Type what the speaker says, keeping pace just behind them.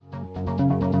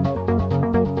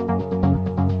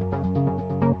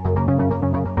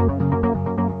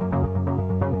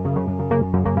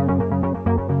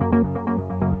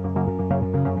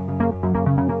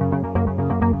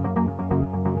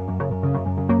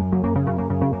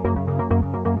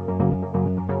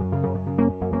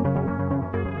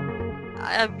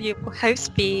am your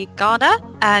host, B. Garner,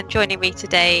 and joining me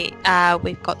today,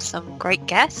 we've got some great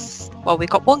guests. Well, we've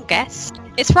got one guest.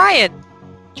 It's Ryan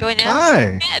joining us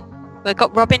again. We've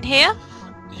got Robin here.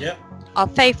 Yep. Our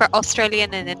favourite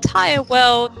Australian in the entire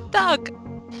world, Doug.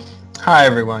 Hi,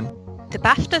 everyone. The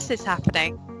BAFTAs is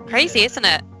happening. Crazy, isn't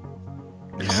it?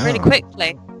 Yeah. Really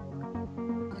quickly. Oh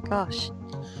my gosh.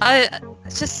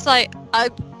 It's just like,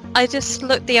 I just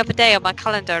looked the other day on my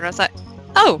calendar and I was like,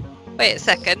 oh, wait a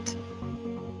second.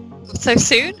 So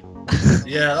soon?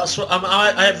 Yeah, that's what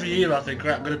I every year I think,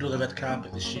 right, I'm going to do the red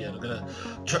carpet this year. I'm going to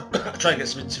try and get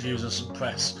some interviews and some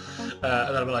press. And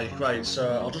then I'm like, right,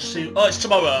 so I'll just see. Oh, it's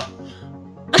tomorrow.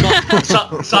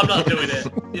 So I'm not doing it.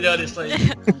 You know, and it's like,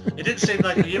 it didn't seem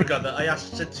like a year ago that I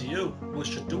said to you, we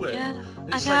should do it. Yeah,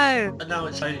 It's I know. Like, and now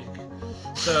it's like,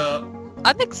 so...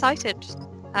 I'm excited,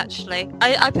 actually.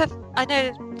 I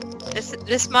know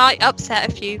this might upset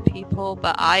a few people,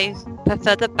 but I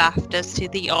prefer the BAFTAs to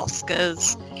the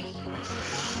Oscars.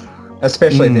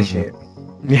 Especially this year.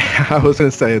 Yeah, I was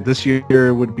going to say, this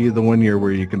year would be the one year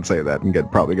where you can say that and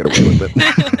probably get away with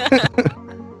it.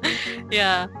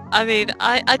 Yeah, I mean,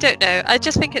 I don't know. I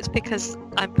just think it's because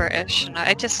I'm British, and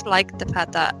I just like the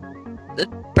fact that the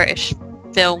British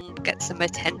film gets some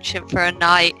attention for a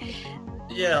night.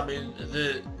 Yeah, I mean,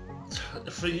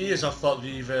 for years I've thought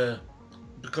they've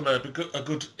become a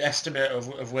good estimate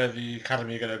of where the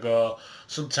Academy are going to go.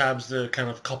 Sometimes they're kind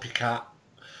of copycat.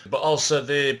 But also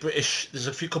the British, there's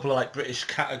a couple of like British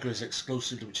categories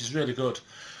exclusively, which is really good.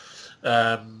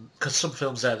 Because some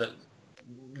films there that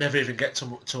never even get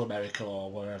to America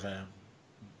or wherever.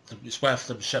 It's worth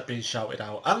them being shouted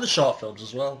out. And the short films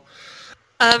as well.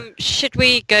 Should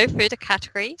we go through the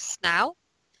categories now?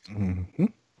 Mm-hmm.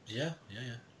 Yeah.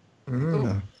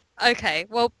 Mm-hmm. Okay,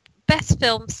 well, best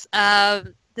films,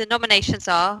 the nominations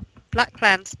are Black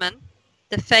Klansman,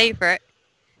 The Favourite,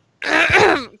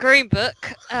 Green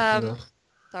Book,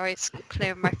 sorry, it's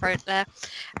clearing my throat there,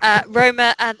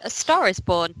 Roma, and A Star is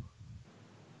Born.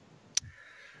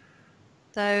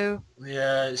 So...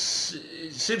 Yeah, it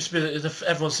seems to be that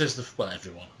everyone says the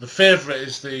favourite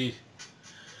is the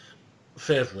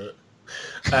favourite.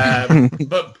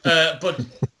 But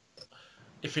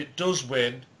if it does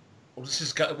win, well, this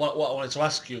is what I wanted to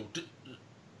ask you.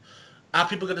 Are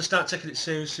people going to start taking it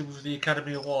seriously with the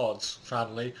Academy Awards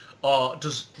finally, or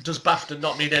does BAFTA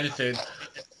not mean anything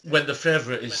when the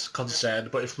favourite is concerned?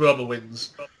 But if Roma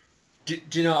wins, do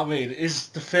you know what I mean? Is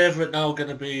the favourite now going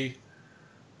to be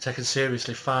taken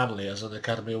seriously finally as an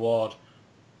Academy Award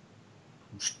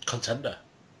contender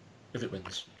if it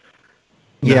wins?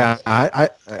 Yeah,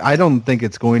 I don't think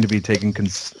it's going to be taken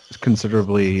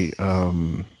considerably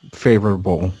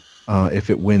favorable if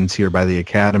it wins here by the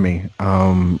Academy.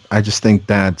 I just think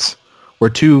that we're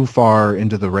too far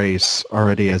into the race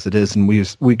already as it is, and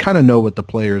we kind of know what the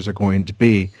players are going to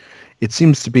be. It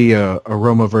seems to be a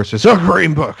Roma versus a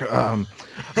Green Book. Sorry,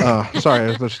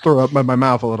 I just threw up my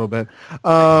mouth a little bit.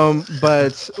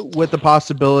 But with the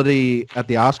possibility at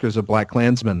the Oscars of Black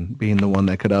Klansman being the one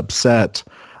that could upset,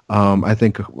 I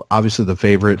think obviously The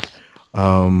Favourite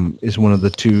is one of the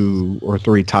 2 or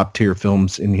 3 top tier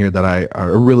films in here that I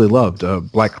really loved.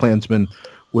 Black Klansman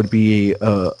would be,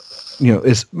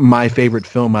 is my favorite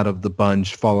film out of the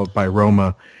bunch, followed by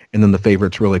Roma, and then The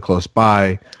Favourite's really close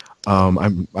by.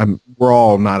 We're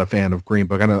all not a fan of Green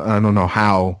Book. I don't know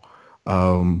how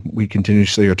we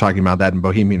continuously are talking about that in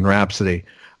Bohemian Rhapsody.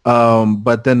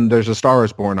 But then there's A Star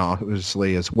is Born,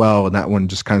 obviously, as well, and that one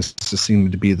just kind of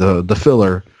seemed to be the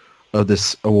filler of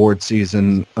this award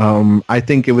season. I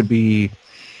think it would be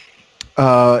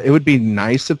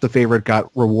nice if The Favourite got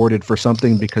rewarded for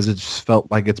something, because it just felt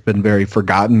like it's been very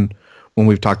forgotten when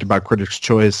we've talked about Critics'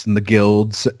 Choice and the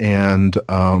Guilds and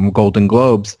Golden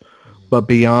Globes. But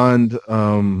beyond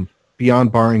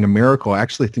barring a miracle, I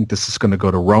actually think this is going to go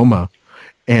to Roma,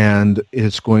 and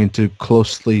it's going to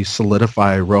closely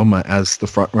solidify Roma as the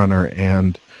front runner.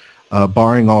 And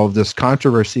barring all of this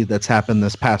controversy that's happened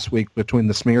this past week between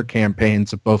the smear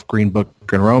campaigns of both Green Book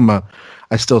and Roma,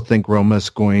 I still think Roma is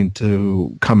going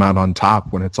to come out on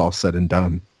top when it's all said and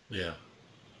done. Yeah.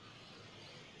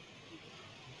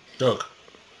 Doug?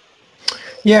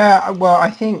 Yeah, well, I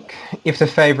think if The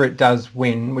Favourite does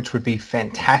win, which would be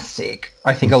fantastic,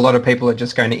 I think a lot of people are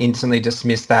just going to instantly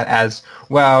dismiss that as,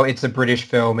 well, it's a British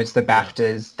film, it's the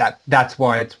BAFTAs, that's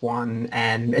why it's won,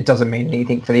 and it doesn't mean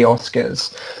anything for the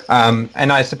Oscars.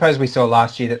 And I suppose we saw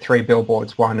last year that 3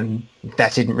 Billboards won, and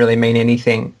that didn't really mean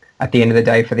anything at the end of the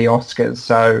day for the Oscars.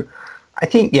 So I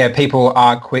think, yeah, people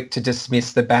are quick to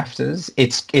dismiss the BAFTAs.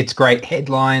 It's great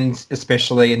headlines,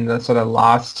 especially in the sort of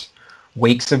last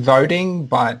weeks of voting,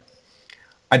 but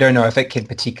I don't know if it can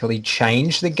particularly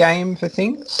change the game for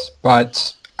things,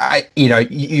 but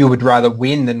you would rather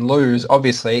win than lose.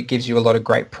 Obviously, it gives you a lot of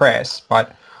great press,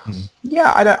 but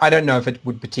yeah, I don't know if it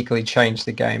would particularly change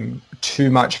the game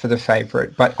too much for the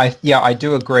favorite. But I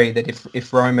do agree that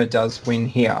if Roma does win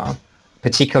here,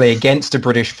 particularly against a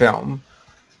British film,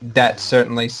 that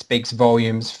certainly speaks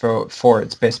volumes for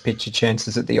its Best Picture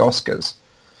chances at the Oscars.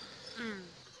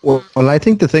 Well, I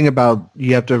think the thing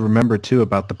you have to remember too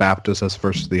about the BAFTAs as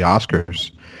versus the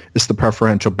Oscars is the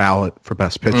preferential ballot for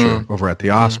Best Picture over at the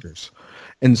Oscars.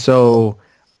 And so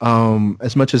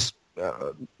as much as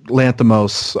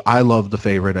Lanthimos, I love The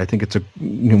Favorite. I think it's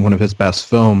one of his best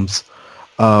films.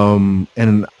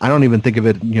 And I don't even think of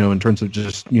it, in terms of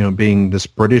just, being this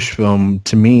British film.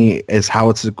 To me, is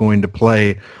how it's going to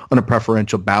play on a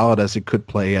preferential ballot as it could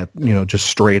play at, just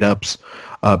straight ups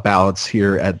ballots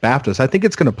here at BAFTAs. I think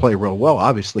it's going to play real well.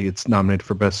 Obviously, it's nominated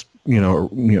for best,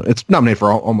 it's nominated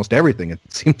for almost everything, it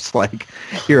seems like,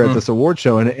 here at this award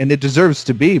show. And it deserves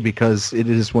to be because it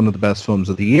is one of the best films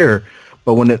of the year.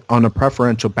 But when it on a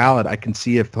preferential ballot, I can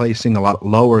see it placing a lot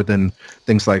lower than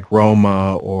things like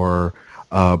Roma or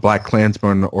Black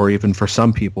Klansman, or even for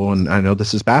some people, and I know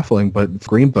this is baffling, but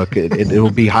Green Book, it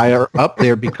will be higher up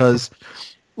there because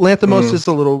Lanthimos is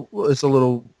a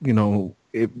little,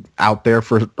 out there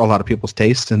for a lot of people's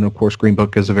taste, and of course Green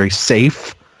Book is a very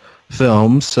safe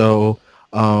film, so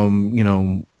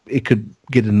it could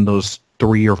get in those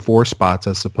 3 or 4 spots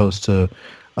as opposed to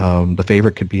The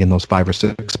Favorite could be in those 5 or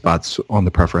 6 spots on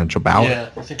the preferential ballot. Yeah,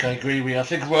 I think I agree with you. I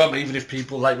think Roma, even if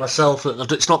people like myself,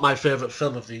 it's not my favourite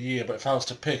film of the year, but if I was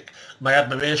to pick my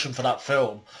admiration for that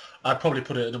film, I'd probably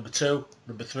put it at number 2,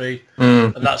 number 3,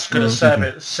 and that's going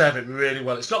to serve it really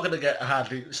well. It's not going to get we're not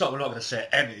going to say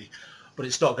any, but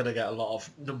it's not going to get a lot of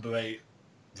number 8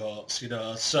 votes,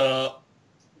 so,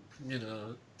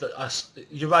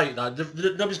 you're right,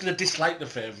 nobody's going to dislike The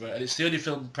Favorite, and it's the only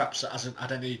film perhaps that hasn't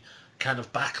had any kind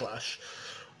of backlash,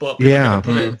 but people are going to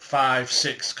put it 5,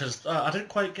 6 because I didn't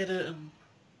quite get it, and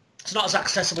it's not as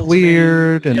accessible. It's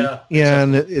weird, to me.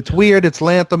 and it's weird. It's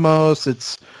Lanthimos.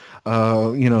 It's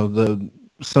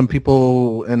some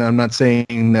people, and I'm not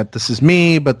saying that this is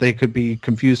me, but they could be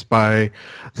confused by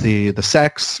the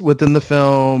sex within the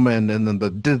film, and then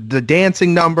the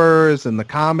dancing numbers and the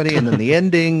comedy, and then the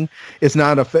ending is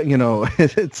not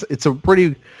it's a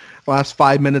pretty. Last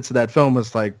 5 minutes of that film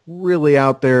is like really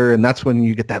out there, and that's when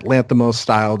you get that Lanthimos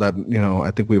style that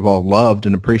I think we've all loved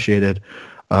and appreciated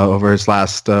over his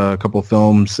last couple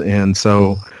films, and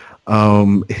so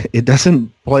it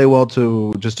doesn't play well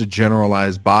to just a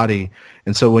generalized body,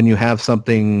 and so when you have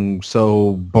something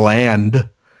so bland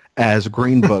as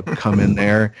Green Book come in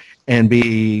there and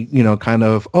be, kind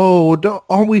of,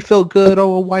 don't we feel good?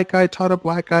 Oh, a white guy taught a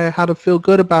black guy how to feel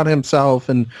good about himself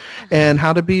and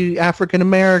how to be African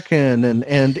American,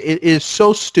 and it is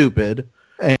so stupid.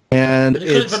 And he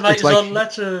couldn't even write his own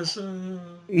letters.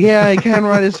 Yeah, he can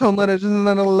write his own letters. Isn't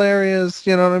that hilarious?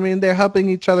 You know what I mean? They're helping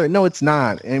each other. No, it's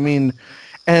not. I mean,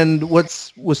 and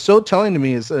was so telling to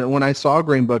me is when I saw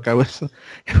Green Book, it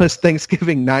was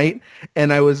Thanksgiving night,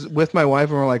 and I was with my wife,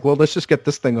 and we're like, well, let's just get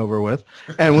this thing over with.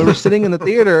 And we were sitting in the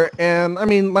theater, and I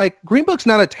mean, like, Green Book's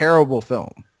not a terrible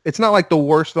film. It's not like the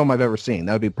worst film I've ever seen.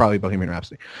 That would be probably Bohemian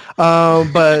Rhapsody.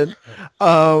 But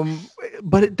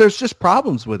there's just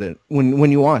problems with it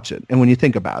when you watch it and when you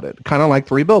think about it. Kind of like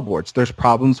Three Billboards. There's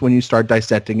problems when you start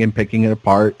dissecting and picking it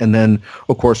apart. And then,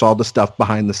 of course, all the stuff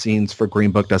behind the scenes for Green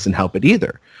Book doesn't help it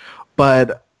either.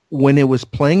 But when it was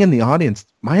playing in the audience,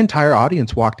 my entire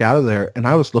audience walked out of there, and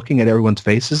I was looking at everyone's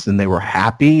faces, and they were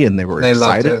happy and they were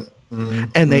excited.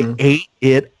 And they ate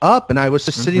it up. And I was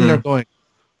just sitting there going,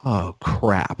 oh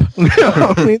crap.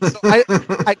 I mean, so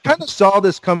I kind of saw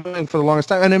this coming for the longest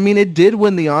time, and I mean, it did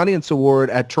win the audience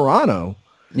award at Toronto,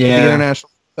 the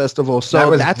International Festival.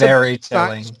 So that's very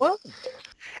telling. Well.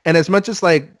 And as much as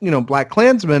Black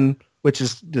Klansman, which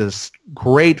is this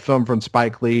great film from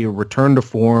Spike Lee, Return to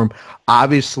Form,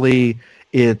 obviously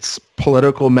its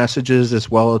political messages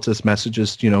as well as its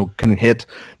messages, can hit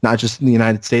not just in the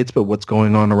United States, but what's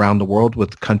going on around the world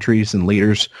with countries and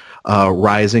leaders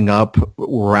rising up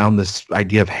around this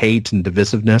idea of hate and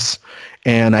divisiveness.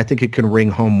 And I think it can ring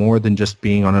home more than just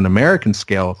being on an American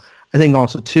scale. I think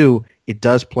also, too, it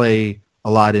does play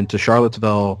a lot into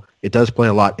Charlottesville. It does play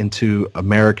a lot into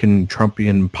American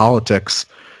Trumpian politics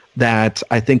that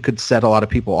I think could set a lot of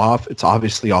people off. It's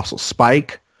obviously also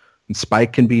Spike. And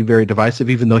Spike can be very divisive,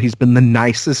 even though he's been the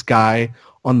nicest guy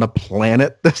on the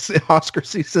planet this Oscar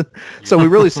season. So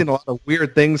we've really seen a lot of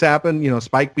weird things happen.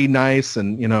 Spike be nice,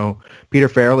 and, Peter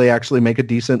Farrelly actually make a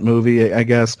decent movie, I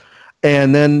guess.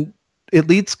 And then it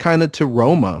leads kind of to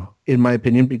Roma. in my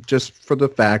opinion, just for the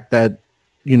fact that,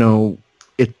 you know,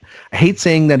 I hate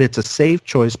saying that it's a safe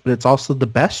choice, but it's also the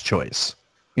best choice.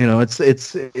 You know, it's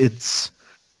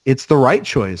the right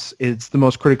choice. It's the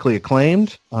most critically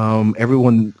acclaimed.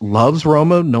 Everyone loves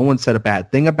Roma. No one said a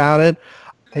bad thing about it.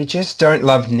 They just don't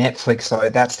love Netflix, though.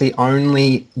 That's the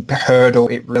only hurdle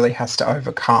it really has to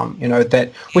overcome, you know,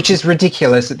 which is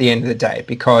ridiculous at the end of the day,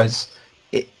 because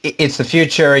it's the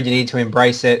future and you need to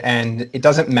embrace it, and it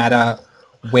doesn't matter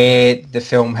where the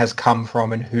film has come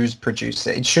from and who's produced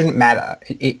it. It shouldn't matter.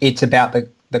 It's about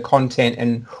the content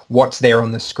and what's there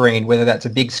on the screen, whether that's a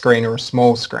big screen or a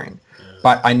small screen.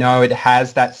 But I know it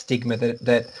has that stigma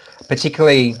that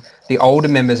particularly the older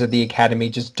members of the Academy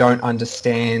just don't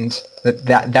understand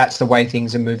that's the way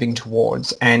things are moving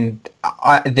towards. And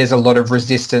there's a lot of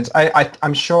resistance.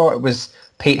 I'm sure it was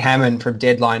Pete Hammond from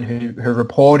Deadline who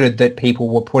reported that people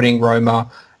were putting Roma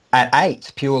at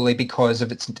 8 purely because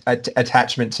of its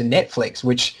attachment to Netflix,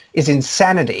 which is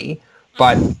insanity.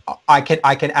 But I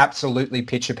can absolutely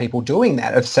picture people doing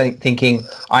that, of thinking,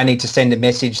 I need to send a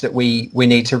message that we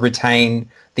need to retain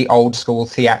the old school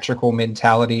theatrical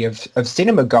mentality of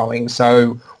cinema going,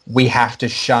 so we have to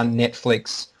shun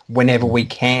Netflix whenever we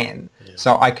can. Yeah.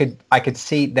 So I could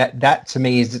see that to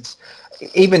me is it's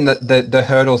even the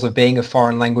hurdles of being a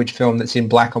foreign language film that's in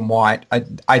black and white.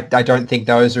 I don't think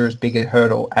those are as big a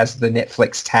hurdle as the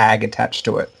Netflix tag attached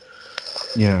to it.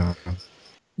 Yeah.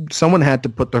 Someone had to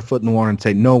put their foot in the water and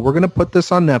say, no, we're going to put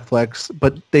this on Netflix.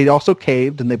 But they also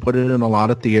caved, and they put it in a lot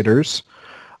of theaters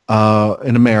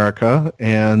in America,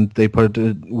 and they put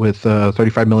it with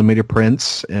 35 millimeter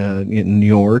prints in New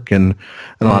York and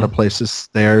a lot of places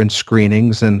there in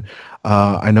screenings. And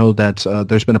I know that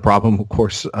there's been a problem, of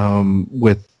course,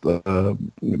 with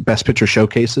Best Picture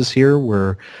showcases here,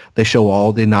 where they show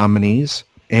all the nominees.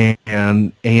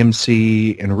 And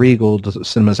AMC and Regal, the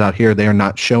cinemas out here, they are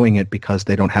not showing it because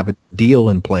they don't have a deal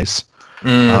in place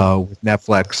with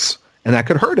Netflix. And that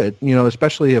could hurt it, you know,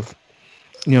 especially if,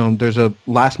 you know, there's a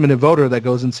last-minute voter that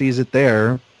goes and sees it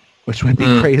there, which would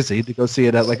be crazy to go see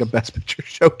it at like a Best Picture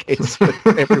showcase with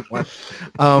everyone.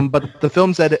 But the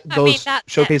films that those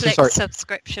showcases Netflix are...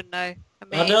 subscription, though.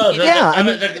 I know. Yeah, I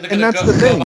mean, and that's the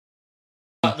thing.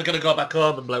 They're going to go back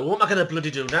home and be like, what am I going to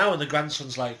bloody do now? And the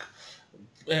grandson's like...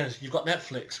 you've got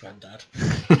Netflix, Grandad.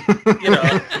 You know,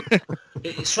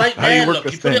 it's right there.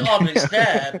 Look, you put it on, it's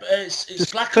there. But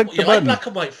it's black and white. You like black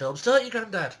and white films, don't you,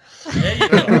 Grandad? There you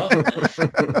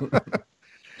go.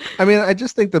 I mean, I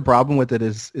just think the problem with it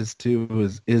is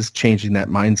changing that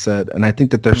mindset, and I think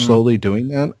that they're slowly doing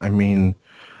that. I mean,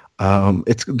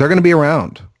 they're going to be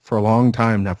around for a long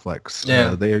time. Netflix,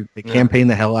 they campaign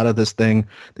the hell out of this thing.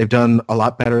 They've done a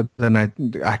lot better than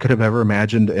I could have ever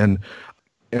imagined,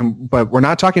 but we're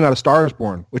not talking about A Star Is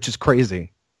Born, which is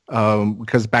crazy,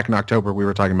 because back in October we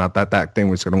were talking about that thing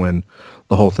was going to win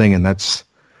the whole thing, and that's,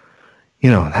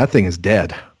 you know, that thing is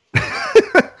dead.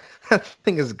 That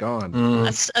thing is gone.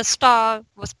 A star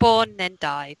was born and then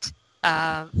died.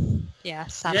 Yeah,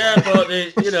 sadly. Yeah, but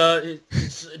you know,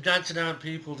 99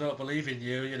 people don't believe in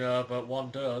you, you know, but one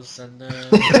does, and then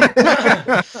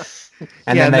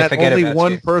they forget only about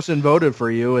one you. person voted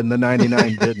for you, and the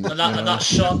 99 didn't. and that's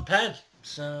Sean Penn.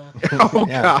 So.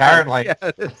 Yeah, apparently.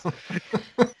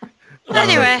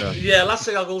 Anyway. Yeah, last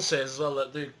thing I will say is as well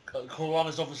that the Quran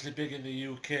is obviously big in the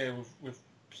UK with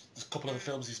a couple of the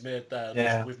films he's made there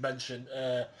that we've mentioned.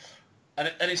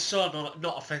 And it's so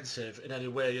not offensive in any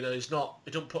way, you know. He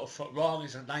don't put a foot wrong.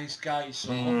 He's a nice guy. He's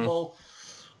so humble.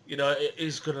 You know,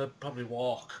 he's gonna probably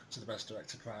walk to the Best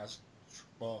Director prize.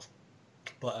 But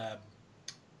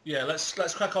yeah, let's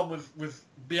crack on with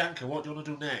Bianca. What do you want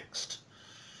to do next?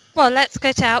 Well, let's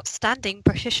go to Outstanding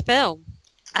British Film,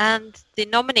 and the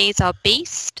nominees are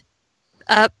Beast,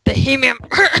 Bohemian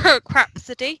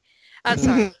Rhapsody.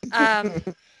 Sorry,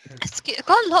 I've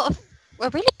got a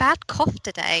really bad cough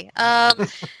today.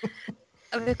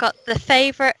 We've got The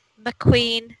Favourite,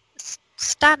 McQueen,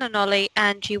 Stan and Ollie,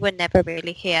 and You Were Never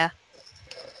Really Here.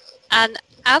 And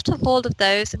out of all of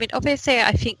those, I mean, obviously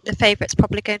I think The Favourite's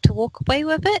probably going to walk away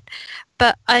with it,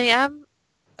 but I am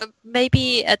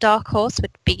maybe a dark horse would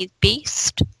be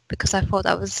Beast, because I thought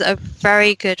that was a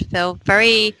very good film,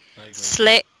 very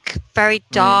slick, very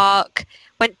dark,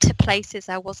 went to places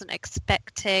I wasn't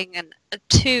expecting, and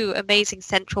 2 amazing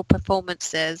central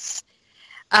performances.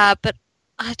 But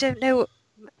I don't know,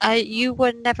 You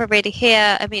Were Never Really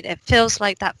Here. I mean, it feels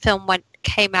like that film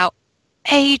came out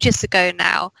ages ago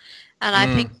now, and I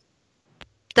think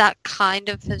that kind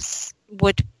of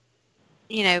would,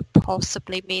 you know,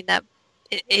 possibly mean that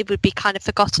it would be kind of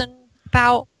forgotten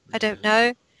about. I don't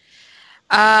know,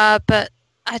 but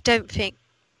I don't think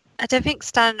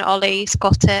Stan and Ollie's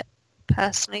got it.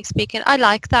 personally speaking. I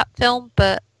like that film,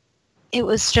 but it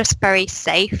was just very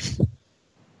safe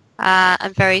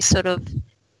and very sort of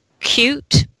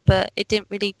cute, but it didn't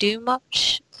really do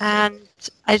much. And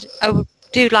I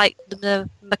do like the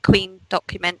McQueen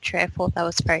documentary. I thought that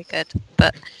was very good,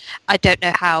 but I don't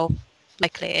know how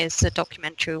likely it is the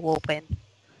documentary will win.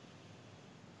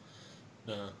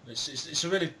 No, it's a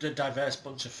really diverse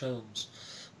bunch of films.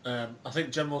 I think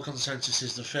general consensus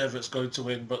is the favourite's going to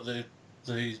win, but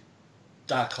the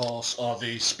dark horse or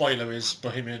the spoiler is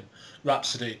Bohemian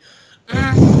Rhapsody.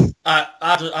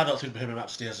 I don't think Bohemian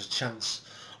Rhapsody has a chance.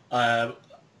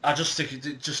 I just think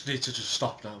it just needs to just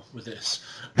stop now with this.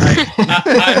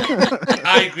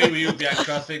 I agree with you,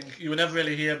 Bianca. I think you would never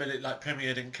really hear about it like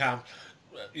premiered in Cannes,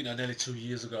 nearly 2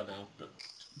 years ago now.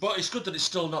 But it's good that it's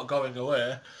still not going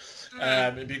away.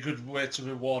 It'd be a good way to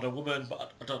reward a woman,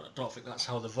 but I don't think that's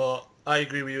how they vote. I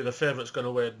agree with you. The favourite's going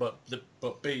to win,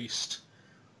 but Beast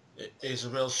is a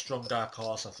real strong dark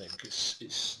horse. I think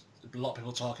it's a lot of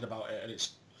people talking about it, and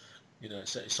it's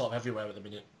sort of everywhere at the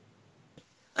minute.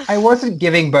 I wasn't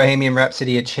giving Bohemian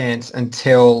Rhapsody a chance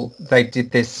until they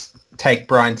did this take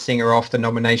Bryan Singer off the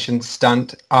nomination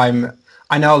stunt.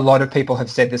 I know a lot of people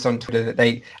have said this on Twitter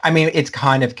that it's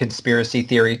kind of conspiracy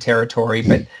theory territory,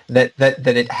 but that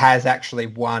it has actually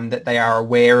won, that they are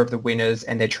aware of the winners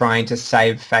and they're trying to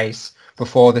save face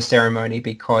before the ceremony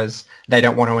because they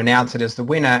don't want to announce it as the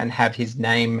winner and have his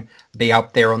name be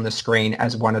up there on the screen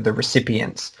as one of the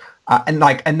recipients. And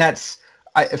that's,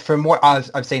 from what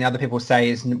I've seen other people say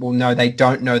is, well, no, they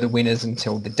don't know the winners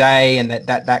until the day, and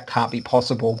that can't be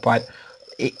possible. But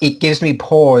it gives me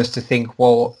pause to think,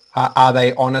 well, are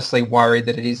they honestly worried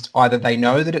that it is either they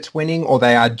know that it's winning or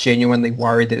they are genuinely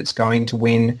worried that it's going to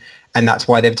win, and that's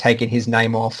why they've taken his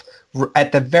name off?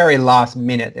 At the very last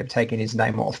minute, they've taken his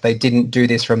name off. They didn't do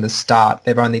this from the start.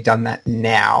 They've only done that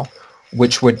now,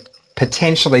 which would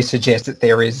potentially suggest that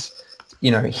there is,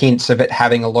 hints of it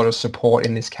having a lot of support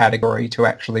in this category to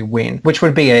actually win, which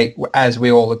would be as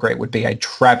we all agree, would be a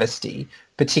travesty,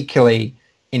 particularly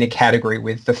in a category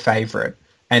with The Favourite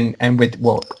and with,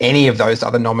 well, any of those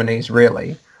other nominees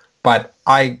really. But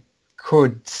I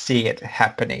could see it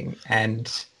happening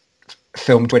and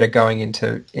film Twitter going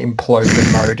into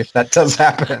implosion mode if that does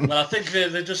happen. Well, I think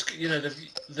they just,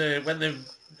 when they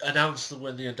announce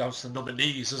the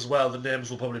nominees as well, the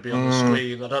names will probably be on the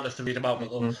screen. I don't know if they read them out,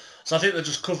 but so I think they're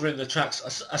just covering the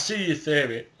tracks. I see your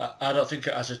theory. I don't think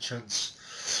it has a chance.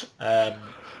 But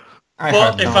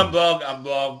if I'm wrong, I'm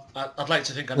wrong. I'd like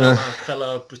to think I know my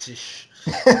fellow British.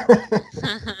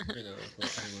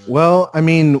 Well, I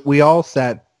mean, we all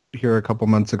sat here a couple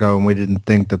months ago and we didn't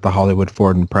think that the Hollywood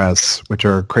Foreign Press, which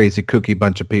are a crazy kooky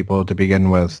bunch of people to begin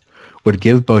with, would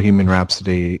give Bohemian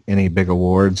Rhapsody any big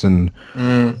awards, and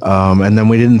then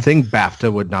we didn't think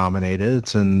BAFTA would nominate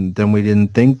it, and then we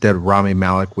didn't think that Rami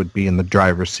Malek would be in the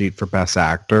driver's seat for Best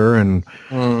Actor, and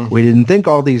we didn't think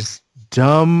all these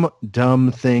dumb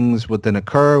things would then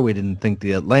occur. We didn't think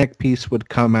the Atlantic piece would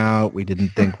come out. We didn't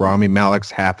think Rami Malek's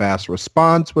half-assed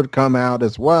response would come out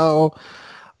as well.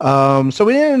 So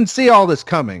we didn't see all this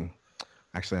coming.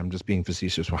 Actually, I'm just being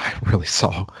facetious. I really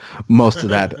saw most of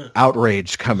that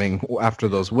outrage coming after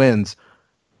those wins.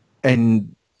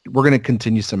 And we're going to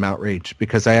continue some outrage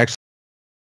because I actually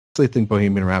think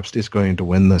Bohemian Rhapsody is going to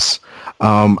win this.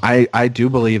 I do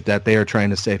believe that they are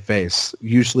trying to save face.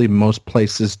 Usually most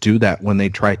places do that when they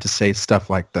try to say stuff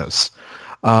like this.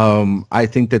 I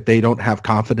think that they don't have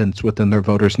confidence within their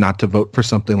voters not to vote for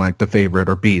something like The Favourite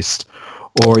or Beast,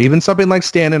 or even something like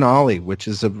Stan and Ollie, which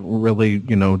is a really,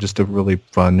 just a really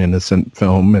fun, innocent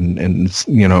film and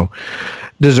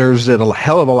deserves it a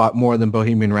hell of a lot more than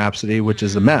Bohemian Rhapsody, which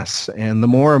is a mess. And the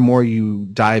more and more you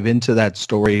dive into that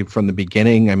story from the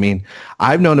beginning, I mean,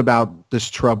 I've known about this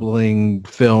troubling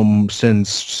film since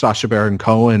Sacha Baron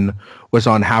Cohen was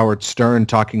on Howard Stern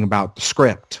talking about the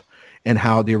script and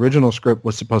how the original script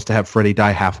was supposed to have Freddie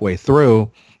die halfway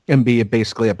through and be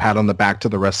basically a pat on the back to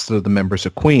the rest of the members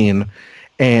of Queen.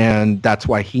 And that's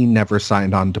why he never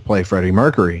signed on to play Freddie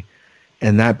Mercury.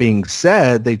 And that being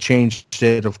said, they changed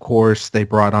it. Of course, they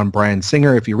brought on Bryan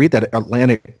Singer. If you read that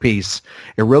Atlantic piece,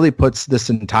 it really puts this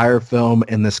entire film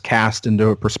and this cast into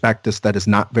a prospectus that is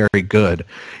not very good.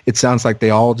 It sounds like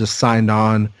they all just signed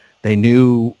on. They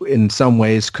knew in some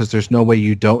ways, because there's no way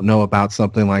you don't know about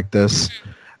something like this.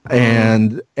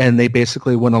 And they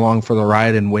basically went along for the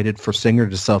ride and waited for Singer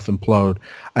to self-implode.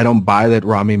 I don't buy that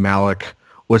Rami Malek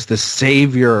was the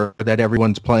savior that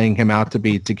everyone's playing him out to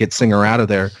be to get Singer out of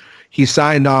there. He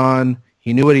signed on.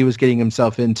 He knew what he was getting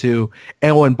himself into.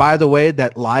 And by the way,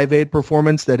 that Live Aid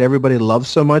performance that everybody loves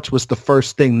so much was the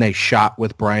first thing they shot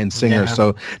with Bryan Singer. Yeah.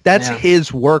 So that's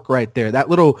his work right there. That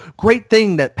little great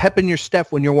thing, that pep in your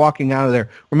step when you're walking out of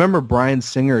there. Remember, Bryan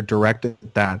Singer directed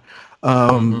that.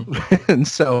 And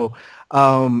so,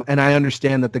 and I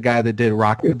understand that the guy that did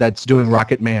that's doing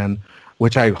Rocket Man,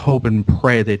 which I hope and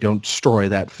pray they don't destroy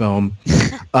that film,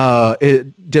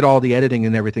 it did all the editing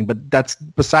and everything. But that's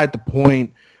beside the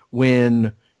point.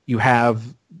 When you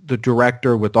have the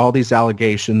director with all these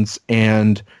allegations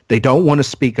and they don't want to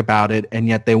speak about it, and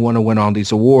yet they want to win all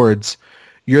these awards,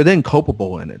 you're then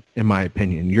culpable in it, in my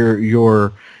opinion.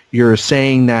 You're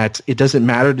saying that it doesn't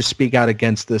matter to speak out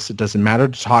against this. It doesn't matter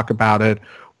to talk about it.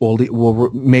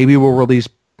 Maybe we'll release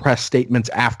press statements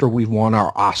after we've won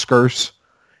our Oscars.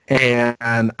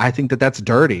 And I think that that's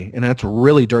dirty, and that's a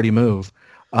really dirty move.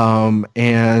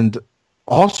 And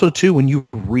also, too, when you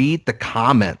read the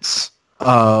comments,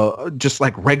 just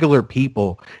like regular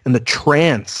people, and the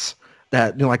trance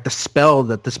that, like the spell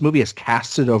that this movie has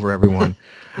casted over everyone,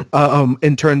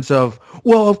 in terms of,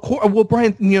 well, of course, well,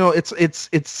 Bryan,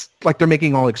 it's like they're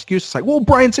making all excuses. Like, well,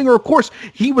 Bryan Singer, of course,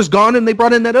 he was gone, and they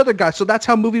brought in that other guy, so that's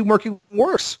how movie making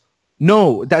works.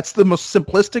 No, that's the most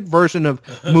simplistic version of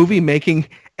movie making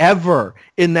ever,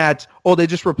 in that, they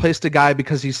just replaced a guy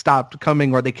because he stopped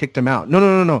coming or they kicked him out.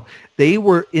 No. They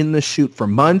were in the shoot for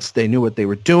months. They knew what they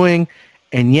were doing,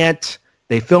 and yet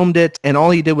they filmed it, and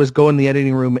all he did was go in the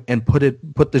editing room and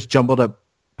put this jumbled up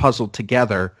puzzle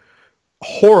together,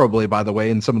 horribly, by the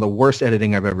way, in some of the worst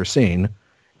editing I've ever seen.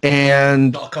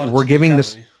 And we're giving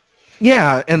this...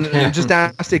 Yeah, and just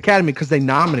ask the Academy because they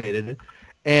nominated it.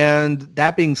 And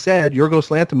that being said, Yorgos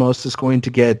Lanthimos is going to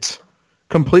get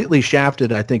completely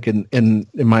shafted, I think, in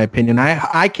my opinion.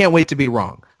 I can't wait to be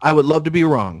wrong. I would love to be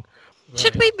wrong.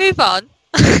 Should we move on?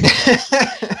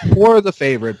 Poor The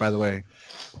Favorite, by the way.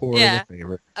 Poor The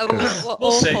Favorite.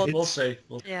 We'll see.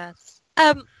 Yes.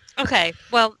 Okay,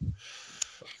 well,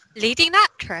 leading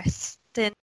actress.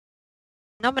 The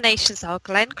nominations are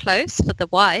Glenn Close for The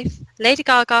Wife, Lady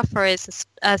Gaga for A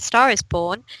Star Is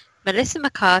Born, Melissa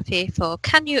McCarthy for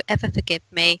Can You Ever Forgive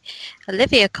Me,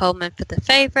 Olivia Colman for The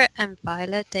Favourite, and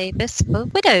Viola Davis for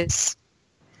Widows.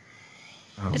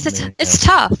 It's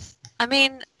tough. I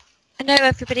mean, I know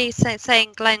everybody's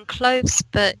saying Glenn Close,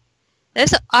 but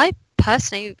I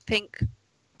personally think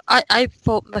I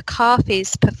thought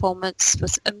McCarthy's performance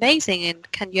was amazing in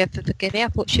Can You Ever Forgive Me. I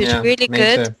thought she was really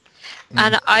good. Too.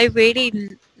 And I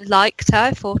really liked her.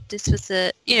 I thought this was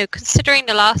considering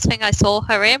the last thing I saw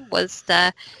her in was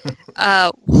the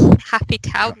Happy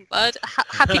Town Bird.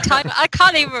 Happy Time. I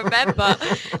can't even remember.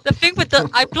 The thing with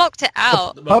I blocked it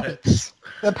out.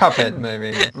 The puppet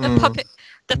movie.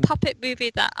 The puppet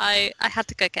movie that I had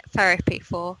to go get therapy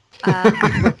for.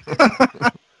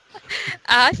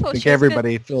 I think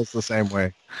everybody feels the same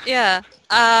way. Yeah.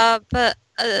 But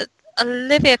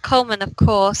Olivia Colman, of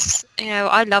course,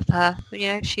 I love her.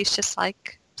 She's just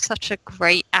like such a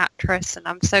great actress, and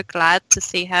I'm so glad to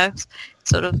see her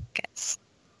sort of gets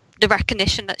the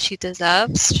recognition that she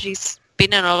deserves. She's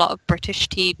been in a lot of British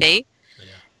TV.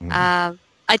 Yeah.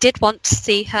 I did want to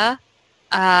see her.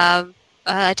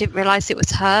 I didn't realise it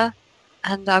was her,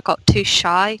 and I got too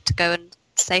shy to go and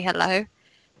say hello.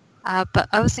 But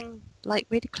I was in like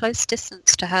really close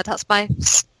distance to her. That's my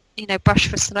brush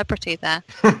for celebrity there.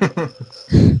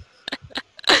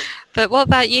 But what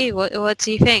about you? What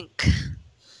do you think?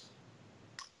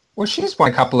 Well, she's won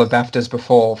a couple of BAFTAs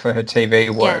before for her TV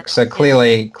work, so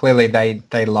clearly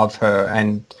they love her,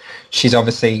 and she's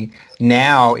obviously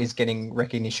now is getting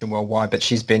recognition worldwide, but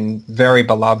she's been very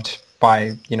beloved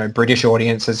by British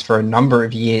audiences for a number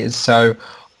of years. So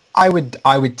I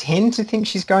would tend to think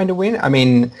she's going to win. I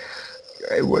mean,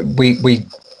 we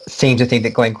seem to think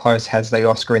that Glenn Close has the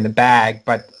Oscar in the bag,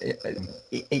 but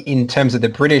in terms of the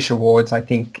British awards, I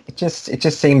think it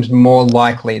just seems more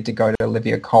likely to go to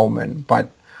Olivia Colman. But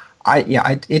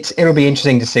it'll be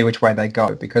interesting to see which way they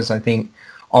go, because I think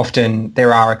often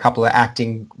there are a couple of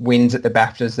acting wins at the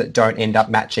BAFTAs that don't end up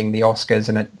matching the Oscars,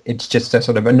 and it's just a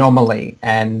sort of anomaly.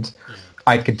 And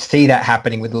I could see that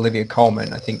happening with Olivia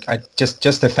Colman. I think just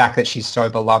the fact that she's so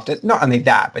beloved, not only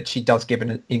that, but she does give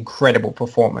an incredible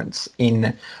performance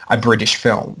in a British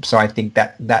film. So I think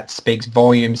that speaks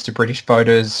volumes to British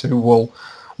voters who will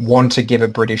want to give a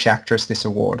British actress this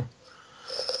award.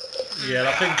 Yeah,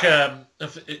 I think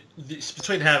it's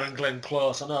between her and Glenn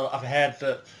Close. I know I've heard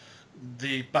that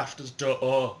the BAFTAs don't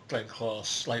owe Glenn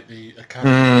Close, like the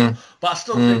Academy, but I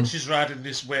still think she's riding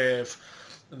this wave.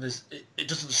 And it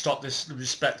doesn't stop this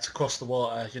respect across the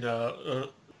water,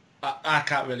 I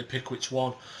can't really pick which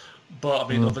one. But, I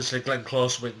mean, obviously Glenn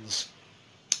Close wins.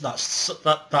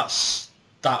 that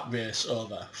race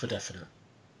over for definite.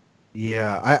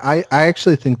 Yeah, I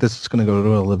actually think this is going to go to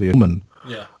Olivia Colman.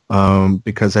 Yeah.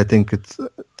 Because I think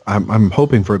I'm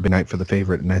hoping for a big night for The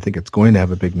Favorite, and I think it's going to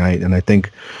have a big night. And I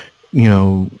think,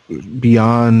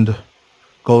 beyond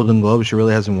Golden Globe, she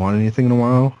really hasn't won anything in a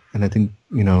while. And I think,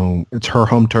 it's her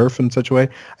home turf in such a way.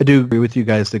 I do agree with you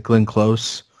guys that Glenn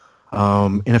Close,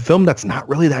 in a film that's not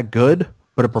really that good,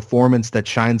 but a performance that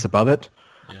shines above it.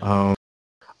 Yeah.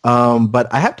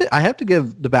 But I have to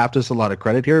give the BAFTAs a lot of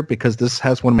credit here because this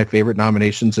has one of my favorite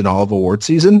nominations in all of award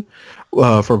season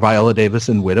for Viola Davis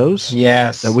and Widows.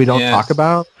 Yes, that we don't talk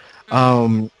about.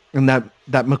 And that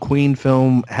McQueen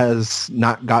film has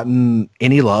not gotten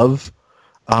any love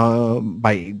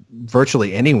by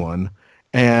virtually anyone.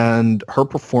 And her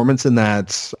performance in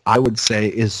that, I would say,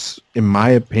 is, in my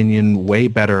opinion, way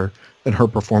better than her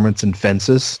performance in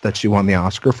Fences that she won the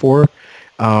Oscar for,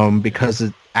 because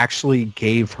it actually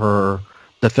gave her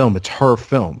the film. It's her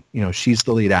film. She's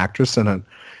the lead actress in it,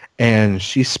 and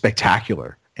she's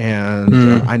spectacular. And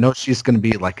I know she's going to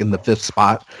be like in the 5th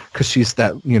spot because she's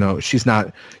that, she's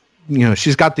not,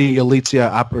 she's got the Alicia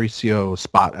Aparicio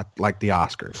spot at like the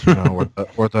Oscars,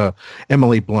 or the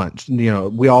Emily Blunt.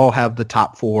 We all have the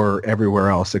top 4 everywhere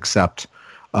else except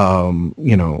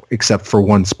for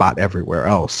one spot everywhere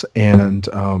else. And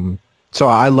so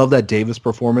I love that Davis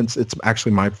performance. It's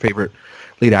actually my favorite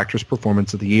lead actress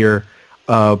performance of the year.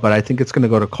 But I think it's going to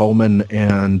go to Coleman,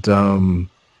 and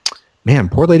man,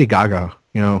 poor Lady Gaga.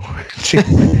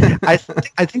 I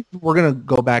think we're going to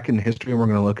go back in history and we're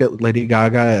going to look at Lady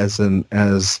Gaga as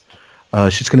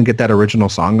she's going to get that original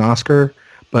song Oscar.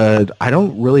 But I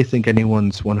don't really think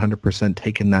anyone's 100%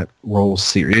 taken that role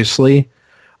seriously.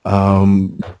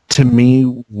 To me,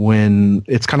 when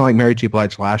it's kind of like Mary J.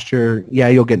 Blige last year, yeah,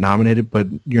 you'll get nominated, but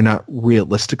you're not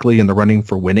realistically in the running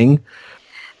for winning.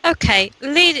 Okay,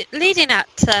 leading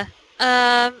actor.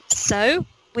 So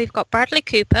we've got Bradley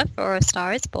Cooper for A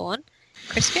Star Is Born,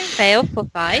 Christian Bale for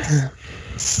Vice,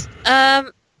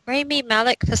 Rami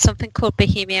Malek for something called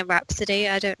Bohemian Rhapsody.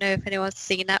 I don't know if anyone's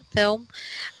seen that film.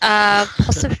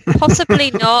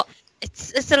 Possibly not.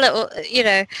 It's a little,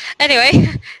 Anyway,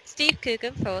 Steve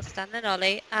Coogan for Stan and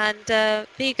Ollie, and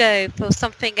Vigo for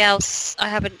something else I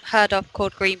haven't heard of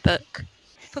called Green Book.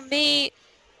 For me,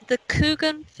 the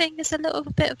Coogan thing is a little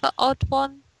bit of an odd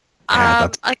one. Yeah,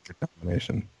 that's a good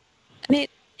nomination. I mean,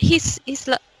 he's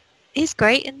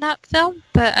great in that film,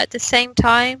 but at the same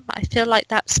time, I feel like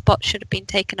that spot should have been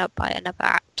taken up by another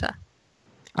actor.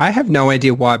 I have no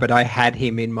idea why, but I had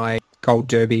him in my Gold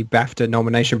Derby BAFTA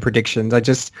nomination predictions.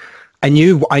 I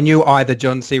knew either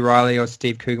John C. Reilly or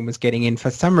Steve Coogan was getting in. For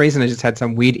some reason, I just had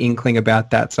some weird inkling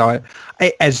about that. So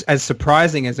as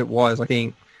surprising as it was, I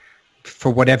think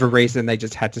for whatever reason, they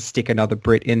just had to stick another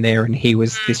Brit in there, and he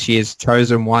was this year's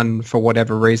chosen one for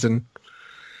whatever reason.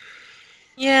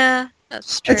 Yeah,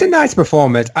 that's true. It's a nice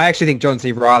performance. I actually think John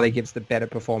C. Reilly gives the better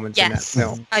performance in that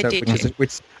film. I do too.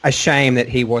 Which is a shame that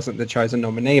he wasn't the chosen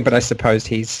nominee, but I suppose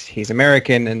he's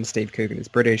American and Steve Coogan is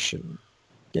British, and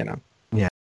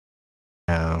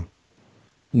Yeah.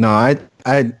 No,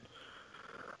 I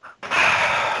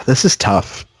this is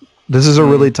tough. This is a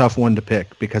really tough one to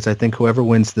pick because I think whoever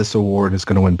wins this award is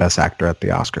going to win Best Actor at the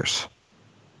Oscars.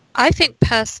 I think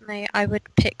personally I would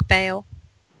pick Bale.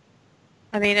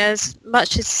 I mean, as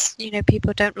much as,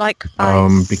 people don't like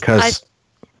Vice, because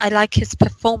I like his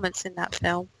performance in that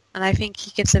film, and I think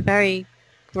he gives a very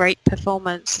great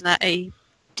performance, and that he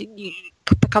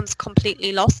becomes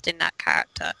completely lost in that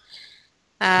character.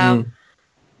 And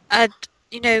I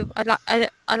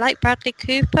like Bradley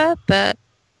Cooper, but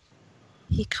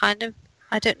he kind of,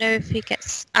 I don't know if he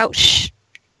gets shine.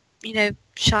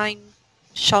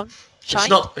 It's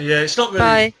not really. It's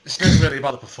never really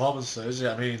about the performance, though, is it?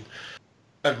 I mean,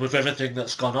 and with everything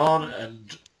that's gone on,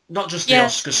 and not just the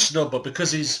Oscar snub, but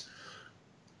because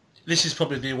this is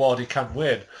probably the award he can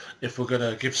win if we're going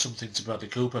to give something to Bradley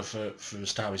Cooper for A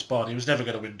Star Is Born. He was never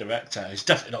going to win director. He's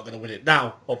definitely not going to win it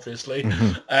now, obviously.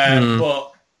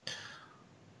 But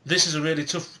this is a really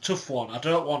tough one. I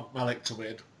don't want Malek to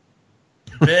win.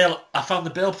 Bale, I found the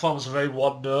Bale performance very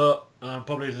one note.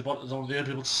 Probably one of the only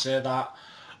people to say that.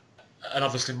 And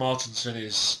obviously Mortensen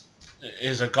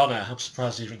is a goner. I'm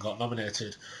surprised he even got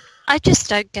nominated. I just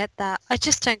don't get that.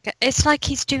 It's like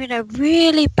he's doing a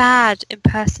really bad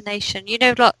impersonation.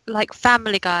 Like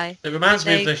Family Guy. It reminds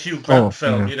me of the Hugh Grant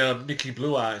film, Mickey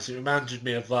Blue Eyes. It reminded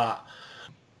me of that.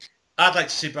 I'd like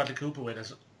to see Bradley Cooper win,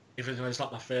 even though it's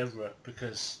not my favourite,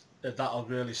 because that'll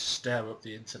really stir up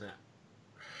the internet.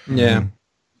 Yeah.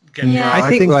 I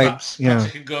think perhaps he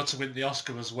can go to win the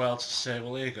Oscar as well to say,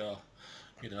 well, there you go.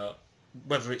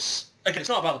 whether it's... Again, it's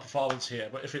not about the performance here,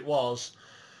 but if it was...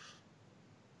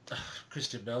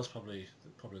 Christian Bale's probably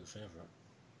the favourite.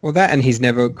 Well, that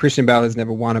and Christian Bale has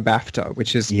never won a BAFTA,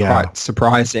 which is quite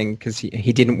surprising because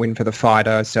he didn't win for The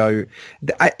Fighter. So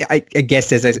I guess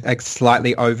there's a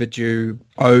slightly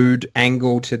owed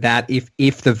angle to that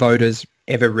if the voters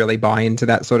ever really buy into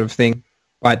that sort of thing.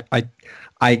 But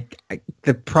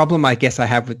the problem I guess I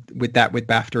have with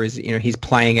BAFTA is, he's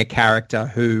playing a character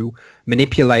who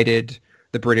manipulated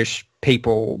the British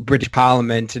people, British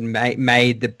Parliament, and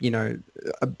made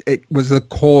it was the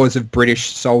cause of British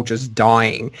soldiers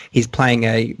dying. He's playing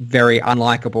a very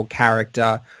unlikable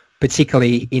character,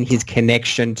 particularly in his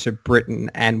connection to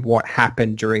Britain and what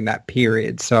happened during that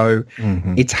period. So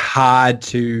it's hard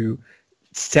to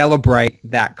celebrate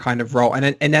that kind of role.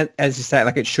 And that, as you say,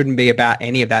 it shouldn't be about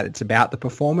any of that. It's about the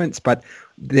performance. But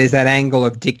there's that angle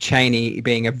of Dick Cheney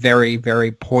being a very,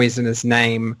 very poisonous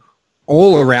name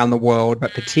all around the world,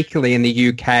 but particularly in the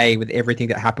UK with everything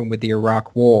that happened with the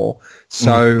Iraq War.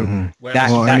 So that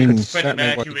could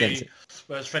certainly work against it.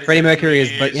 Freddie Mercury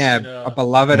is, a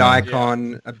beloved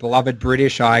icon, a beloved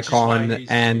British icon,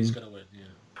 and...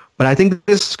 But I think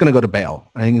this is going to go to Bale.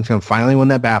 I think he's going to finally win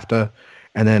that BAFTA,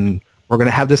 and then we're going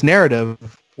to have this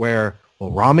narrative where,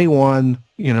 Rami won,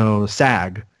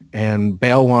 SAG, and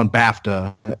Bale won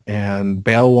BAFTA, and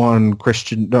Bale won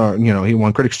he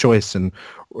won Critics' Choice, and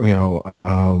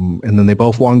and then they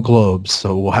both won Globes,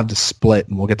 so we'll have to split,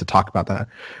 and we'll get to talk about that.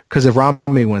 Because if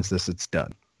Rami wins this, it's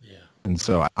done. Yeah. And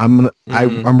so I'm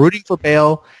rooting for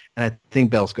Bale, and I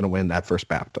think Bale's going to win that first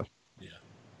BAFTA. Yeah.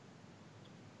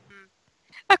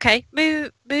 Okay,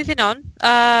 moving on.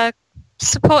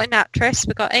 Supporting actress,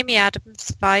 we've got Amy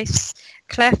Adams, Vice,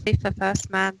 Claire Foy for First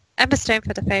Man, Emma Stone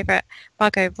for The Favourite,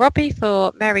 Margot Robbie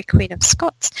for Mary Queen of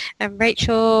Scots, and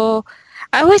Rachel...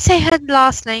 I always say her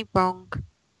last name wrong.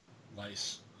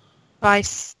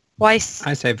 Weisz.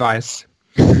 I say Vice.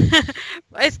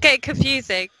 It's getting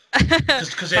confusing.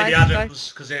 Just because Amy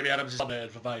Adams is nominated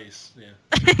for Vice. Yeah.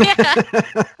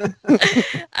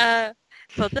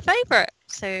 For The Favourite.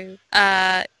 So,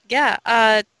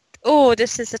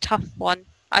 this is a tough one,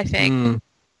 I think.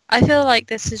 I feel like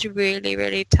this is really,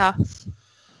 really tough.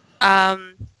 I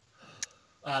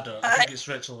think it's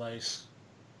Rachel Weisz.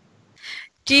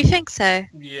 Do you think so?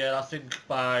 Yeah, I think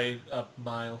by a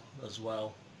mile as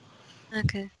well.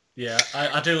 Okay. Yeah,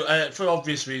 I do. For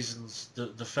obvious reasons,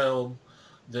 the film,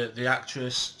 the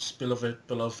actress, beloved.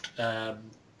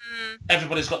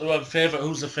 Everybody's got their own favourite.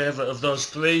 Who's the favourite of those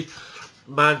three?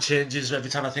 Mine changes every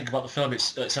time I think about the film.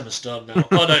 It's Emma Stone now.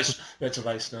 Oh no, it's Rachel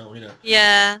Weisz now.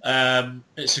 Yeah.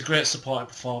 It's a great supporting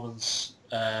performance.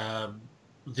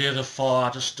 The other four, I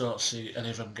just don't see any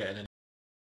of them getting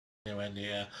anywhere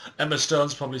near. Emma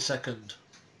Stone's probably second.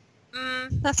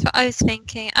 That's what I was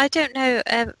thinking. I don't know.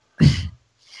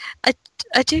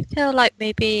 I do feel like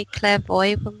maybe Claire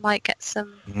Foy might get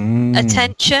some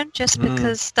attention just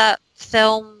because that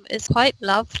film is quite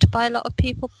loved by a lot of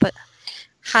people, but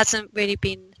hasn't really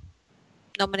been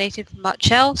nominated for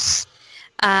much else.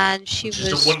 And she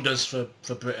She's was done wonders for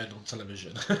Britain on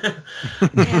television.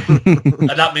 And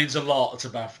that means a lot to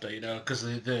BAFTA, because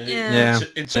the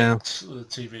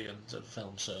TV and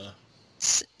film, so...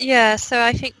 Yeah, so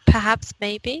I think perhaps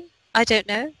maybe. I don't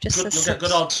know. You'll get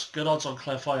good odds on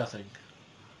Claire Foy, I think.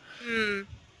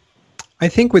 I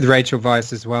think with Rachel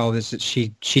Weisz as well is that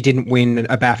she didn't win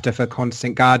a BAFTA for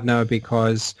Constant Gardener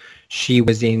because she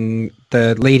was in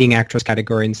the leading actress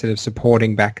category instead of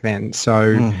supporting back then.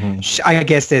 So I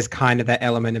guess there's kind of that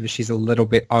element of she's a little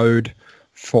bit owed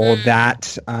for that.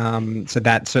 So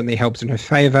that certainly helps in her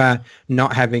favour.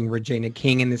 Not having Regina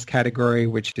King in this category,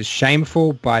 which is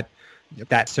shameful, but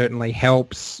that certainly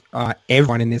helps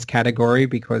everyone in this category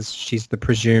because she's the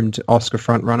presumed Oscar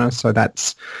frontrunner. So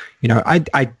that's,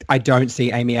 I don't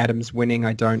see Amy Adams winning.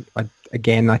 I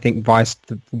think Vice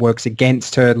works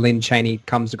against her. Lynn Cheney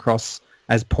comes across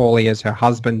as poorly as her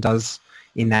husband does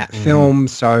in that film.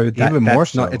 So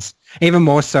it's even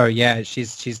more so. Yeah,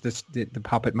 she's the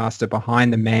puppet master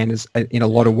behind the man in a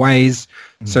lot of ways.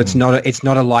 So it's not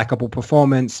a likable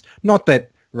performance. Not that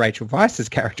Rachel Weisz's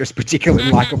character is particularly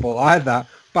likable either,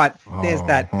 but there's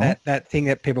that thing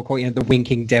that people call the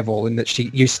winking devil, and that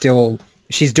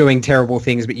she's doing terrible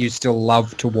things, but you still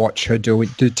love to watch her do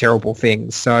terrible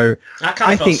things. So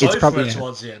I think it's probably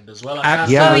towards the end as well.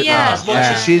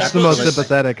 She's the most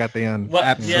sympathetic at the end. Well,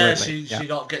 absolutely. She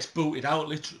gets booted out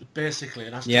basically,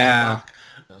 and has to come back.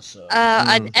 So.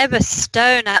 And Emma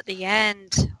Stone at the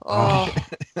end. I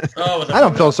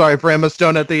don't feel sorry for Emma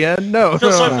Stone at the end. No. I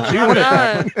was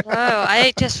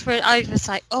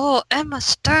like, Emma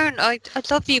Stone, I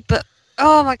love you, but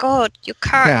oh my God, your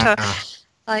character.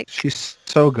 Like, she's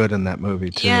so good in that movie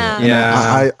too.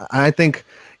 Yeah. And I think,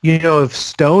 if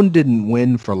Stone didn't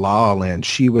win for La La Land,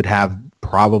 she would have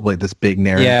probably this big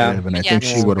narrative, and I think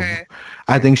she would have.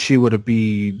 I think she would have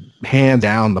be hands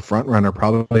down the front runner,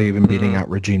 probably even beating out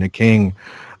Regina King.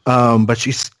 But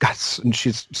she's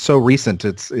so recent.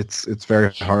 It's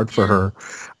very hard for her.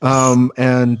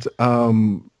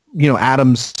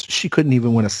 Adams, she couldn't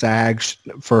even win a SAG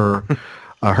for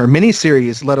her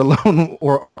miniseries, let alone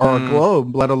or a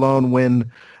Globe, let alone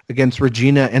win against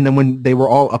Regina. And then when they were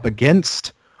all up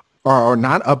against or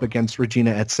not up against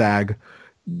Regina at SAG,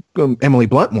 Emily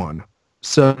Blunt won.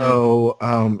 So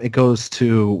it goes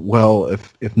to, well,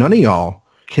 if none of y'all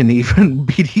can even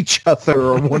beat each other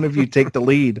or one of you take the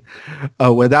lead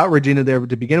without Regina there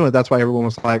to begin with, that's why everyone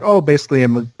was like, oh, basically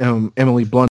Emily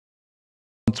Blunt's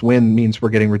win means we're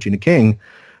getting Regina King.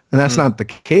 And that's not the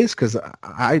case, because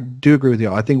I do agree with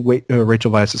you. I think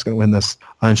Rachel Weisz is going to win this.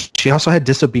 She also had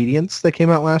Disobedience that came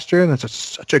out last year, and that's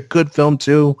such a good film,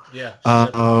 too. Yeah.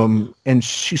 And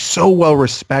she's so well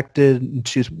respected.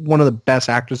 She's one of the best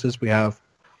actresses we have.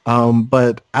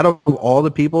 But out of all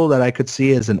the people that I could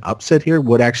see as an upset here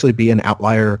would actually be an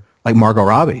outlier like Margot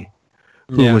Robbie,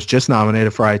 who was just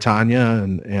nominated for I, Tonya,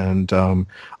 and a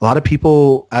lot of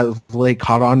people they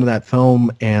caught on to that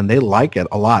film and they like it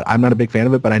a lot. I'm not a big fan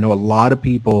of it, but I know a lot of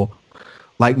people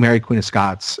like Mary Queen of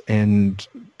Scots, and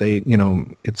they,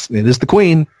 it is the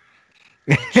Queen.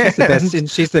 She's the best,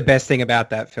 and she's the best thing about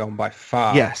that film by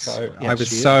far. Yes, so I was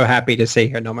so happy to see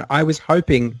her nominated. I was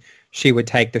hoping she would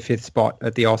take the 5th spot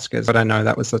at the Oscars, but I know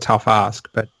that was a tough ask,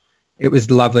 but it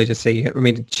was lovely to see her. I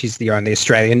mean, she's the only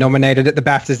Australian nominated at the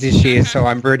BAFTAs this year, so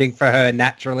I'm rooting for her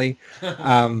naturally.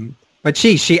 But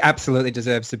she absolutely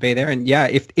deserves to be there. And yeah,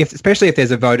 if especially if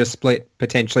there's a voter split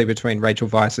potentially between Rachel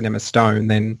Weisz and Emma Stone,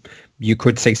 then you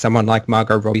could see someone like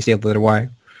Margot Robbie steal it away.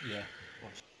 Yeah.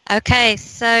 Okay,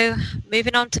 so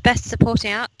moving on to Best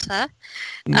Supporting Actor.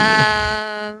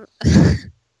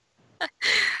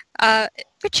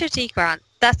 Richard E. Grant.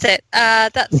 That's it.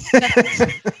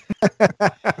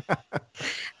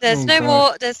 There's no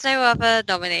other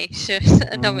nominees.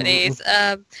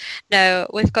 No,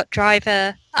 we've got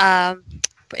Driver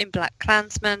in Black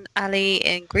Klansman, Ali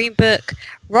in Green Book,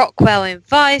 Rockwell in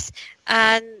Vice,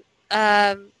 and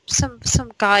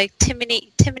some guy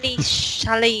Timothy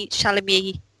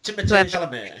Chalamet.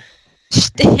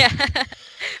 Yeah,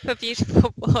 a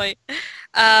beautiful boy.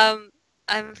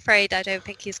 I'm afraid I don't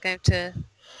think he's going to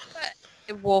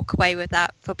walk away with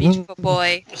that for Beautiful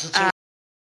Boy.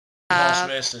 Horse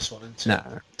race, this one, isn't it?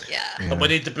 No. Yeah. And we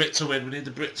need the Brit to win. We need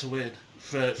the Brit to win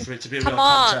for it to be a Come real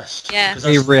on. contest. Yeah.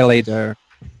 We really do.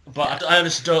 But I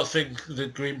honestly don't think the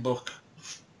Green Book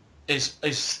is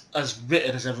as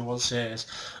written as everyone says.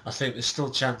 I think there's still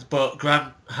a chance. But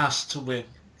Grant has to win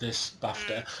this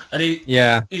BAFTA. And if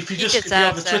you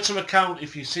have the Twitter account,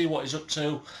 if you see what he's up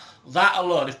to, that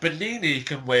alone, if Benigni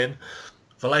can win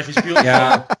for Life is Beautiful,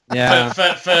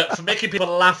 for making people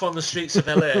laugh on the streets of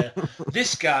LA,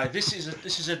 this guy, this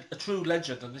is a true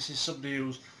legend, and this is somebody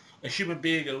who's a human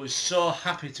being who is so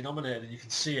happy to nominate, and you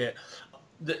can see it.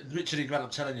 Richard E. Grant, I'm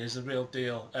telling you, is the real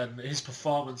deal, and his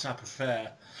performance I prefer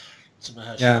to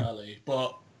Mahershala Ali.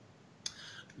 But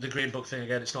the Green Book thing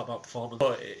again, it's not about performance,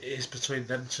 but it is between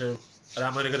them two, and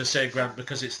I'm only going to say Grant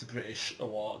because it's the British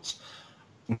Awards.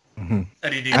 Mm-hmm.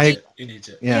 And he needs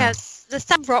it. Yeah. Yes, the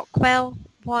Sam Rockwell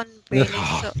one really.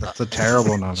 That's a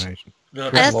terrible nomination. No,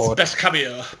 best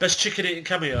cameo, best chicken eating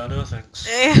cameo. No thanks.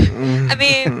 I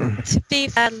mean, to be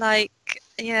fair,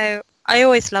 I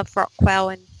always love Rockwell,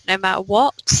 and no matter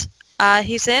what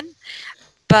he's in,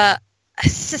 but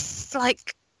it's just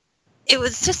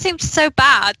just seemed so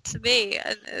bad to me,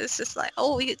 and it's just like,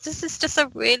 this is just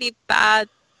a really bad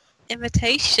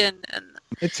imitation, and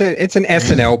it's an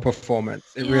SNL performance.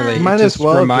 It really might as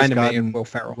well reminded me of Will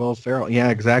Ferrell. Will Ferrell, yeah,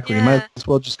 exactly. You might as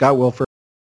well just got Will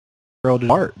Ferrell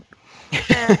to art.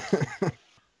 Yeah.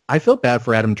 I feel bad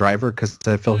for Adam Driver because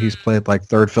I feel he's played like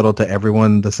third fiddle to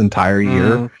everyone this entire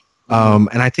year. And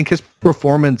I think his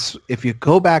performance, if you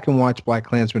go back and watch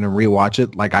BlacKkKlansman and rewatch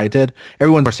it like I did,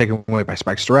 everyone was taken away by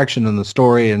Spike's direction and the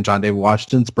story and John David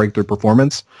Washington's breakthrough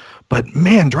performance. But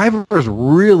man, Driver is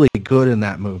really good in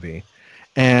that movie.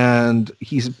 And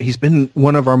he's been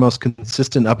one of our most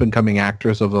consistent up-and-coming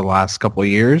actors over the last couple of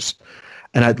years.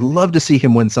 And I'd love to see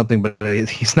him win something, but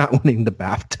he's not winning the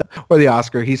BAFTA or the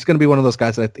Oscar. He's going to be one of those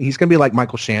guys he's going to be like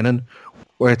Michael Shannon,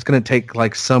 where it's going to take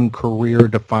like some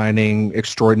career-defining,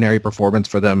 extraordinary performance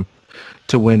for them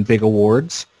to win big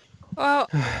awards. Well,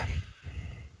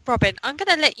 Robin, I'm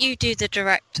going to let you do the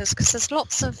directors because there's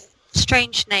lots of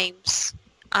strange names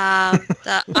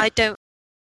that I don't.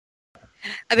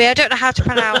 I mean, I don't know how to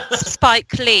pronounce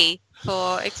Spike Lee,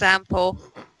 for example.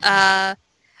 No,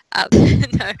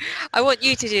 I want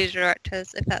you to do the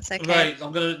directors, if that's okay. Right,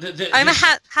 I'm gonna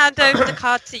hand over the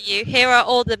card to you. Here are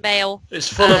all the male. It's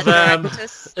full of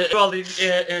directors. all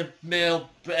the male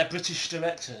British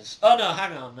directors. Oh no,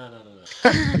 hang on, no.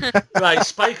 Right,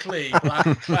 Spike Lee,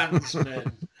 Black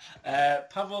Klansman,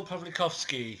 Pavel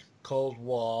Pavlikovsky, Cold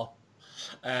War,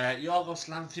 Yorgos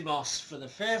Lanthimos for The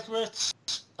Favourites,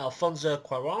 Alfonso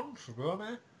Cuarón for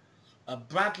Roma, and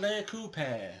Bradley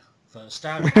Cooper for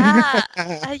Star Wars.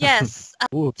 Yes,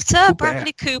 Ooh, Sir Cooper.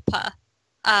 Bradley Cooper,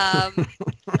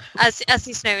 as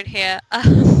he's known here.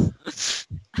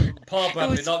 Poor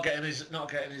Bradley not getting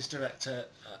his director,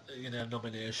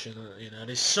 nomination. And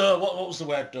he's so what was the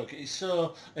word, Doug? He's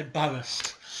so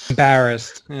embarrassed.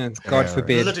 Embarrassed. Yeah, God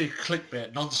forbid. Bloody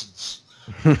clickbait nonsense.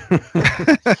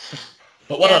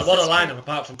 But what a lineup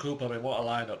apart from Cooper. I mean, what a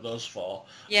lineup those four.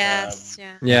 Yes,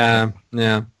 Yeah.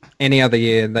 Any other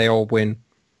year, they all win.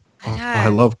 I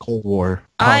love Cold War.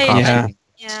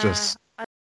 It's just I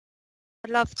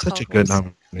love such a Cold good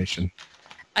War. nomination.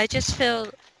 I just feel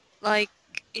like,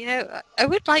 I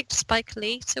would like Spike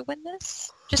Lee to win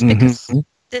this, just because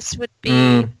this would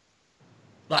be...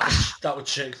 That would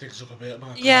shake things up a bit.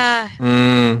 Yeah.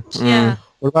 Yeah.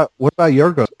 What about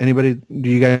Yorgos? Anybody? Do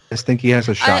you guys think he has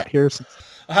a shot here?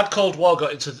 I had Cold War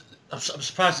got into... I'm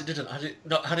surprised it didn't.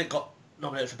 Had it got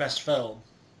nominated for Best Film,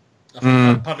 I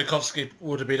think Pavlikovsky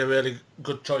would have been a really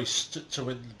good choice to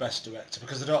win the Best Director,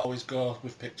 because they don't always go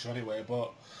with picture anyway,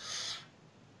 but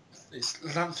it's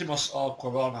Lanthimos or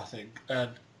Cuarón, I think. And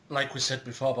like we said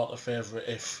before about The Favourite,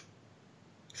 if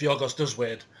Yorgos does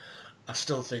win, I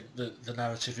still think that the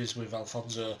narrative is with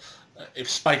Alfonso. If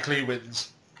Spike Lee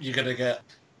wins, you're going to get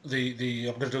the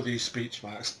I'm going to do these speech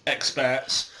marks,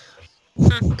 experts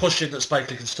pushing that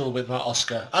Spike Lee can still win that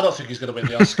Oscar. I don't think he's going to win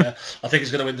the Oscar. I think he's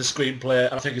going to win the screenplay,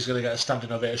 and I think he's going to get a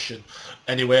standing ovation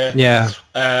anyway. Yeah,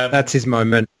 that's his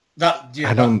moment.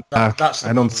 I don't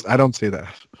see that.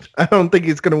 I don't think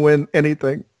he's going to win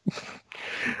anything.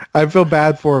 I feel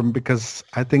bad for him because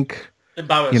I think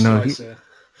embarrassed.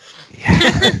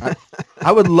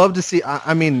 I would love to see.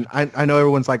 I mean, I know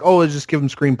everyone's like, oh, let's just give him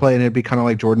screenplay, and it'd be kind of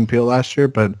like Jordan Peele last year,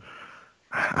 but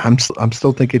I'm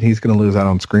still thinking he's going to lose out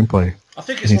on screenplay. I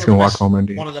think it's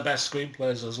one of the best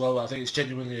screenplays as well. I think it's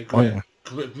genuinely a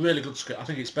really good script. I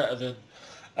think it's better than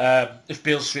If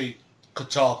Beale Street Could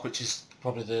Talk, which is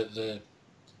probably the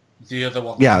other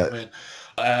one. Yeah,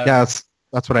 that's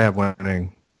what I have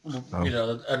winning.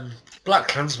 And Black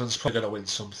Klansman's probably going to win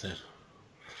something.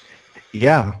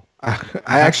 Yeah, I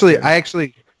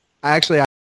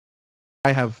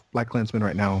have Black Klansman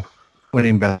right now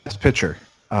winning Best Picture.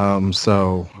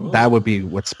 So that would be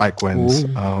what Spike wins.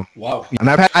 Wow. And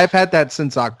I've had that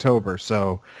since October,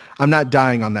 so I'm not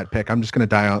dying on that pick. I'm just going to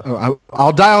die on.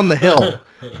 I'll die on the hill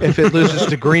if it loses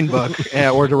to Green Book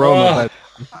or to Roma. But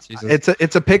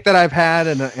it's a pick that I've had,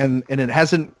 and it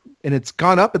hasn't, and it's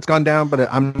gone up, it's gone down,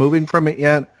 but I'm moving from it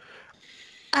yet.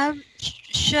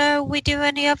 Shall we do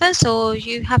any others, or are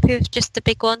you happy with just the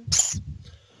big ones?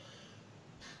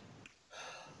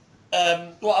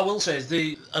 What I will say is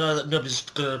I know that nobody's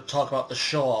going to talk about the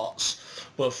shorts,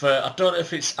 but I don't know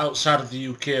if it's outside of the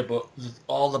UK, but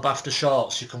all the BAFTA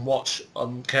shorts you can watch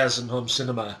on Cares and Home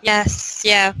Cinema. Yes,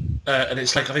 yeah. And I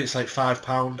think it's like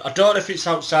 £5. I don't know if it's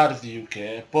outside of the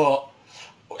UK, but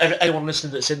anyone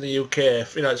listening that's in the UK,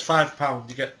 it's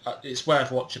 £5. It's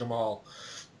worth watching them all.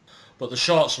 But the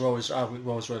shorts we're always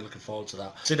really looking forward to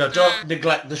that. So don't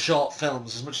neglect the short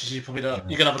films as much as you probably don't.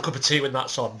 You can have a cup of tea when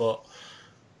that's on, but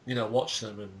watch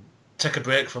them and take a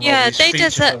break from all these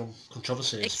feature film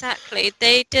controversies. Exactly.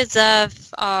 They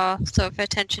deserve our sort of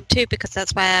attention too, because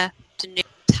that's where the new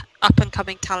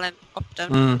up-and-coming talent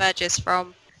often emerges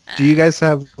from. Do you guys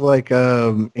have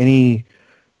any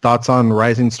thoughts on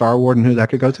Rising Star Award and who that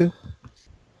could go to?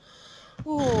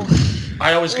 Ooh.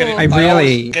 I always get it. I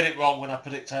always get it wrong when I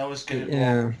predict. I always get it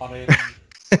wrong. I mean,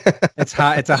 it's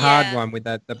hard. It's a hard one with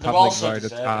the public vote.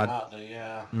 It's hard.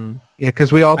 Yeah,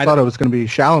 because we all thought it was going to be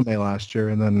Chalamet last year,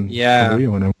 and then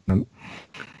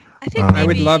I think I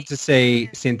would love to see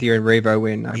Cynthia Erivo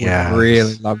win. I would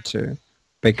really love to,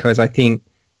 because I think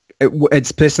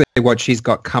especially what she's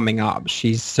got coming up,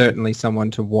 she's certainly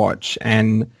someone to watch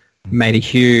and made a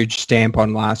huge stamp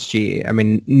on last year. I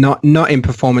mean, not in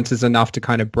performances enough to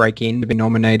kind of break in to be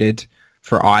nominated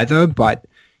for either, but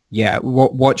yeah,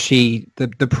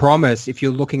 the promise, if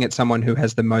you're looking at someone who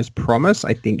has the most promise,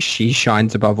 I think she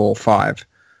shines above all five.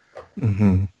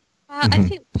 I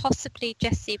think possibly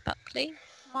Jessie Buckley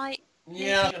might.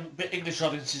 Yeah, but English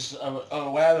audiences are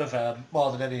aware of her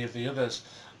more than any of the others.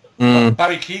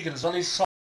 Barry Keoghan as well, he's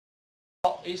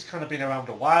he's kind of been around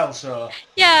a while, so...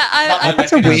 Yeah,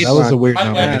 that's a weird That was a one. weird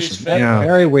Might work in his nomination. favour. Yeah.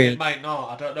 Very It weird. might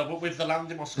not, I don't know, but with the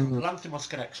Lanthimos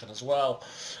connection as well,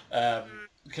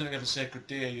 Killing of a Sacred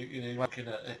Deer, you're looking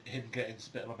at him getting a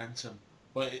bit of momentum.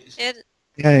 But it's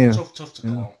tough to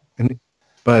call.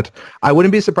 But I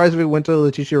wouldn't be surprised if it went to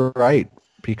Letitia Wright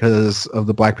because of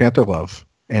the Black Panther love.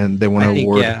 And they want to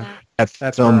award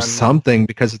that film something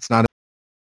because it's not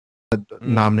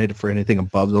nominated for anything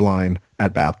above the line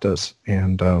at BAFTAs.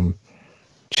 And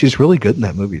she's really good in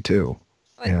that movie, too.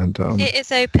 And it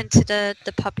is open to the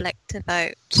public to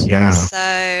vote. Yeah.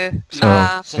 So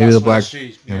maybe the Black...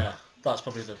 That's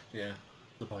probably the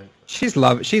point. She's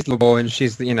lovable, and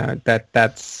she's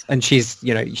that's and she's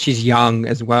she's young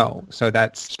as well, so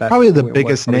that's probably the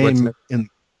biggest name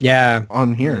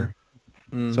on here.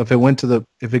 So if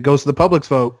it goes to the public's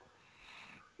vote,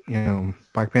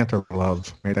 Black Panther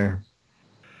love right there.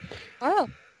 Well,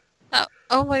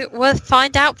 we'll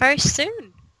find out very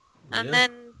soon, and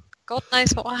then God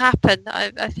knows what will happen.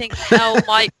 I think hell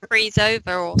might freeze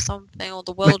over or something, or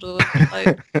the world will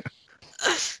implode.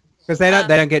 Because they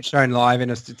don't get shown live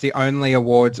it's the only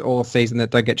awards all season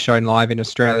that don't get shown live in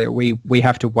Australia. We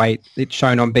have to wait. It's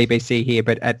shown on BBC here,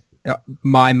 but at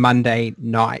my Monday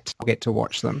night, I'll get to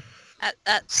watch them.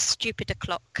 At stupid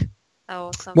o'clock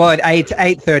or something. Well, at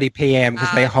 8:30 p.m.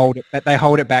 because they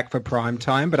hold it back for prime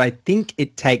time. But I think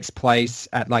it takes place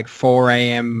at like 4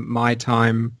 a.m. my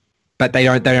time. But they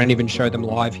don't even show them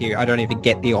live here. I don't even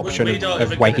get the option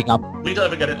of waking up. We don't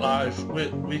even get it live. I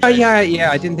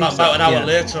didn't think about an hour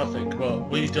later, I think, but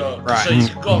we don't. Right. So you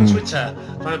can go on Twitter,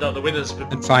 find out the winners,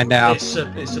 and find out. It's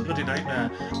a bloody nightmare.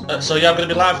 So I'm going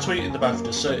to be live tweeting the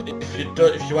BAFTA. So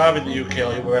if you are in the UK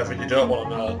or wherever and you don't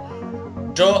want to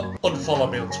know, don't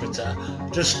unfollow me on Twitter.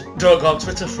 Just don't go on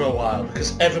Twitter for a while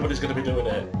because everybody's going to be doing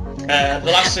it. The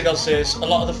last thing I'll say is a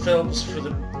lot of the films for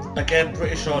the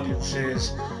British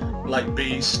audiences, like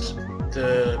Beast,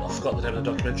 I forgot the name of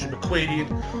the documentary,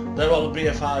 McQueen, they're all a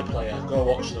BFI player. Go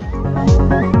watch them.